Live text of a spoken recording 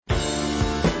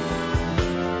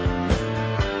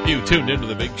You tuned into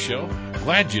the big show.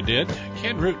 Glad you did.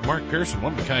 Ken Root and Mark Pearson,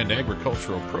 one of a kind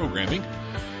agricultural programming.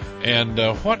 And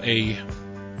what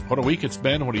a week it's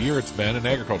been, what a year it's been in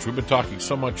agriculture. We've been talking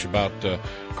so much about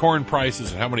corn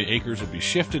prices and how many acres will be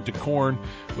shifted to corn.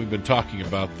 We've been talking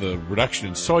about the reduction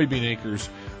in soybean acres.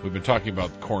 We've been talking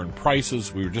about corn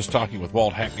prices. We were just talking with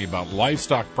Walt Hackney about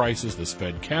livestock prices, the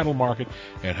fed cattle market,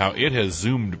 and how it has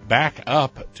zoomed back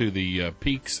up to the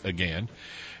peaks again.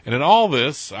 And in all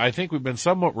this, I think we've been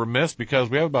somewhat remiss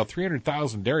because we have about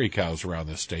 300,000 dairy cows around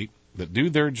this state that do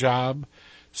their job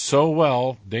so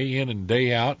well day in and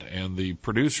day out, and the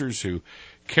producers who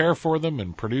care for them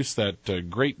and produce that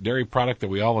great dairy product that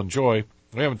we all enjoy.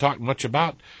 We haven't talked much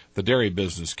about the dairy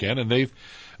business, Ken, and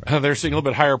they're seeing a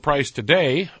little bit higher price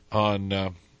today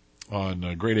on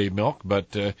grade A milk,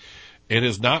 but it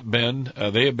has not been.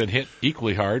 They have been hit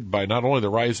equally hard by not only the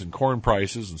rise in corn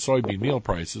prices and soybean meal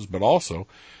prices, but also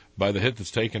by the hit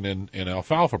that's taken in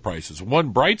alfalfa prices. One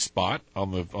bright spot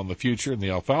on the future in the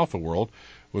alfalfa world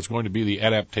was going to be the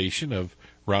adaptation of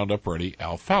Roundup Ready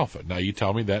Alfalfa. Now, you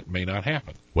tell me that may not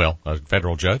happen. Well, a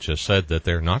federal judge has said that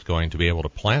they're not going to be able to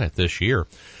plant it this year.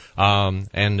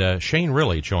 And Shane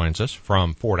Riley joins us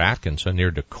from Fort Atkinson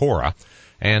near Decorah.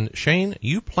 And Shane,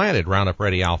 you planted Roundup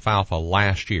Ready Alfalfa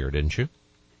last year, didn't you?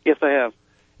 Yes, I have.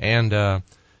 And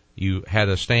you had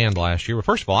a stand last year. Well,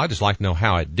 first of all, I'd just like to know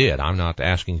how it did. I'm not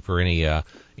asking for any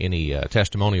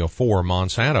testimonial for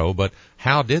Monsanto, but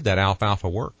how did that alfalfa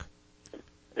work?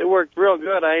 It worked real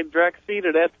good. I direct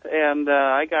seeded it, and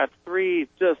I got 3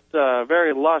 just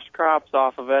very lush crops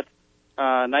off of it.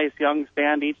 Nice young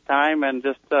stand each time, and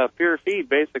just pure feed,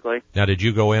 basically. Now, did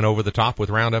you go in over the top with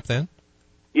Roundup then?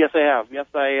 Yes, I have. Yes,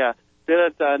 I did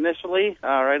it initially,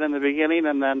 right in the beginning,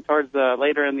 and then towards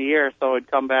later in the year, so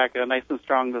it'd come back nice and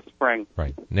strong this spring.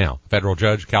 Right. Now, federal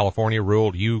judge, California,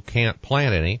 ruled you can't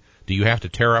plant any. Do you have to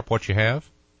tear up what you have?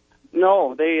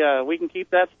 No, we can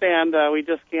keep that stand. We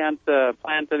just can't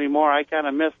plant anymore. I kind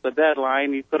of missed the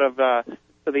deadline. You could have,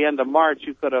 to the end of March,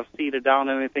 you could have seeded down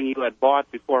anything you had bought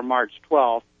before March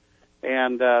 12th.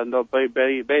 And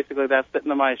basically that's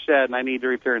sitting in my shed, and I need to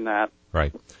return that.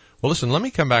 Right. Well, listen, let me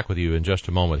come back with you in just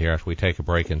a moment here after we take a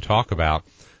break and talk about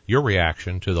your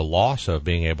reaction to the loss of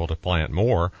being able to plant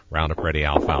more Roundup Ready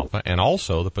Alfalfa and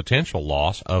also the potential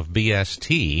loss of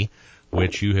rbST,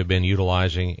 which you have been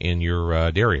utilizing in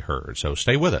your dairy herd. So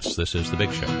stay with us. This is The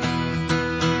Big Show.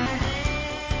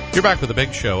 You're back with The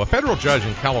Big Show. A federal judge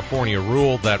in California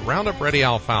ruled that Roundup Ready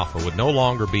Alfalfa would no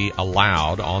longer be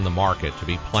allowed on the market to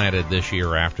be planted this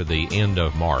year after the end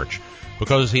of March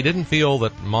because he didn't feel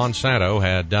that Monsanto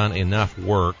had done enough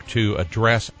work to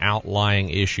address outlying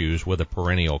issues with a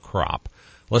perennial crop.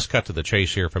 Let's cut to the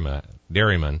chase here from a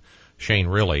dairyman, Shane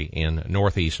Riley, in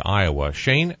northeast Iowa.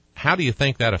 Shane, how do you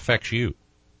think that affects you?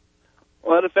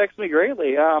 Well, it affects me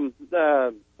greatly.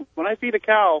 When I feed a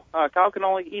cow can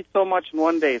only eat so much in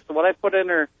one day. So what I put in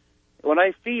her, when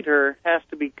I feed her, has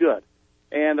to be good.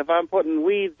 And if I'm putting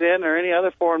weeds in or any other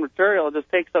foreign material, it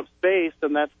just takes up space,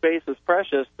 and that space is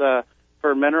precious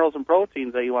for minerals and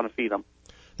proteins that you want to feed them.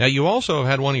 Now, you also have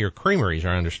had one of your creameries,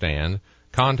 I understand,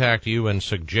 contact you and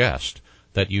suggest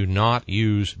that you not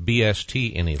use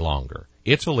rbST any longer.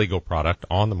 It's a legal product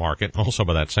on the market, also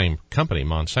by that same company,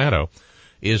 Monsanto.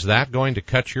 Is that going to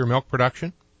cut your milk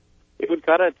production? It would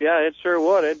cut it, yeah, it sure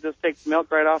would. It just takes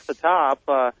milk right off the top.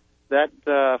 That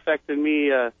affected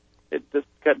me. It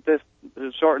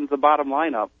shortens the bottom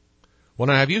line up. Well,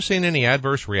 now, have you seen any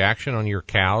adverse reaction on your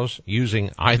cows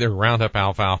using either Roundup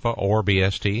Alfalfa or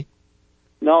rbST?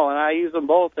 No, and I use them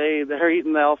both. They're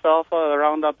eating the alfalfa, the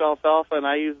Roundup Alfalfa, and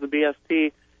I use the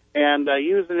rbST. And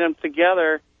using them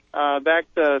together, back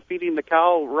to feeding the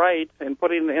cow right and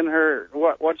putting in her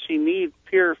what she needs,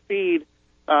 pure feed,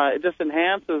 it just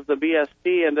enhances the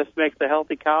rbST and just makes a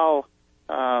healthy cow.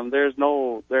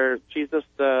 She's just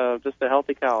a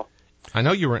healthy cow. I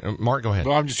know you were, Mark, go ahead.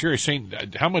 Well, I'm just curious, Shane,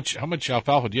 how much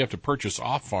alfalfa do you have to purchase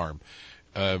off farm?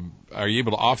 Are you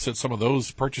able to offset some of those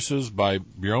purchases by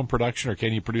your own production, or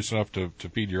can you produce enough to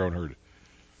feed your own herd?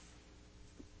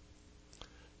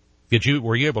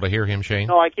 Were you able to hear him, Shane?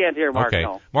 No, I can't hear Mark. Okay.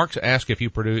 No. Mark's asked if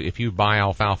you buy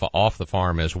alfalfa off the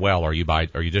farm as well, or you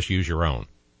just use your own.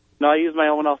 No, I use my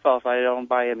own alfalfa. I don't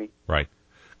buy any. Right.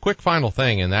 Quick final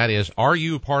thing, and that is, are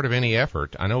you part of any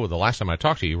effort? I know the last time I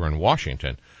talked to you, you were in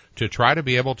Washington, to try to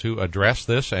be able to address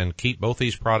this and keep both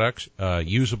these products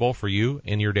usable for you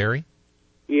in your dairy?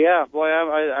 Yeah, boy,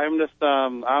 I'm just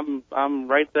I'm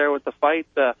right there with the fight.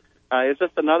 It's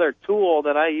just another tool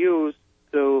that I use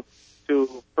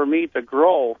for me to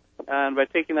grow, and by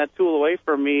taking that tool away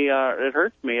from me, it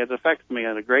hurts me. It affects me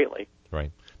greatly.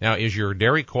 Right. Now, is your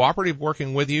dairy cooperative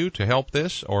working with you to help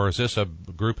this, or is this a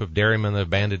group of dairymen that have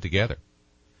banded together?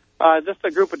 Just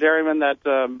a group of dairymen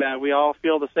that we all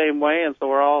feel the same way, and so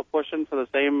we're all pushing for the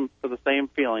same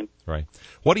feeling. Right.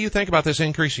 What do you think about this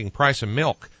increasing price of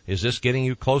milk? Is this getting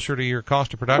you closer to your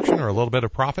cost of production or a little bit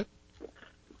of profit?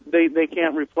 They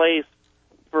can't replace,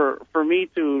 for me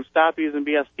to stop using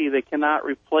BST, they cannot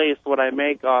replace what I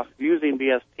make off using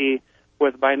BST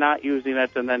by not using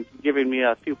it and then giving me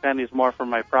a few pennies more for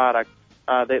my product.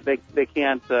 They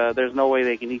can't, there's no way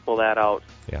they can equal that out.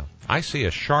 Yeah. I see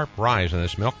a sharp rise in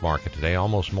this milk market today,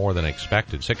 almost more than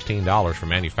expected, $16 for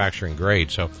manufacturing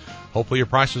grade. So hopefully your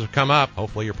prices have come up.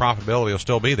 Hopefully your profitability will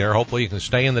still be there. Hopefully you can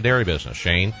stay in the dairy business.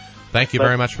 Shane, thank you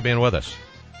very much for being with us.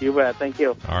 You bet. Thank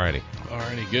you. All righty.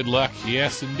 Good luck.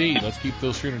 Yes, indeed. Let's keep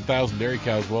those 300,000 dairy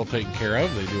cows well taken care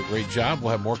of. They do a great job.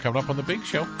 We'll have more coming up on The Big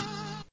Show.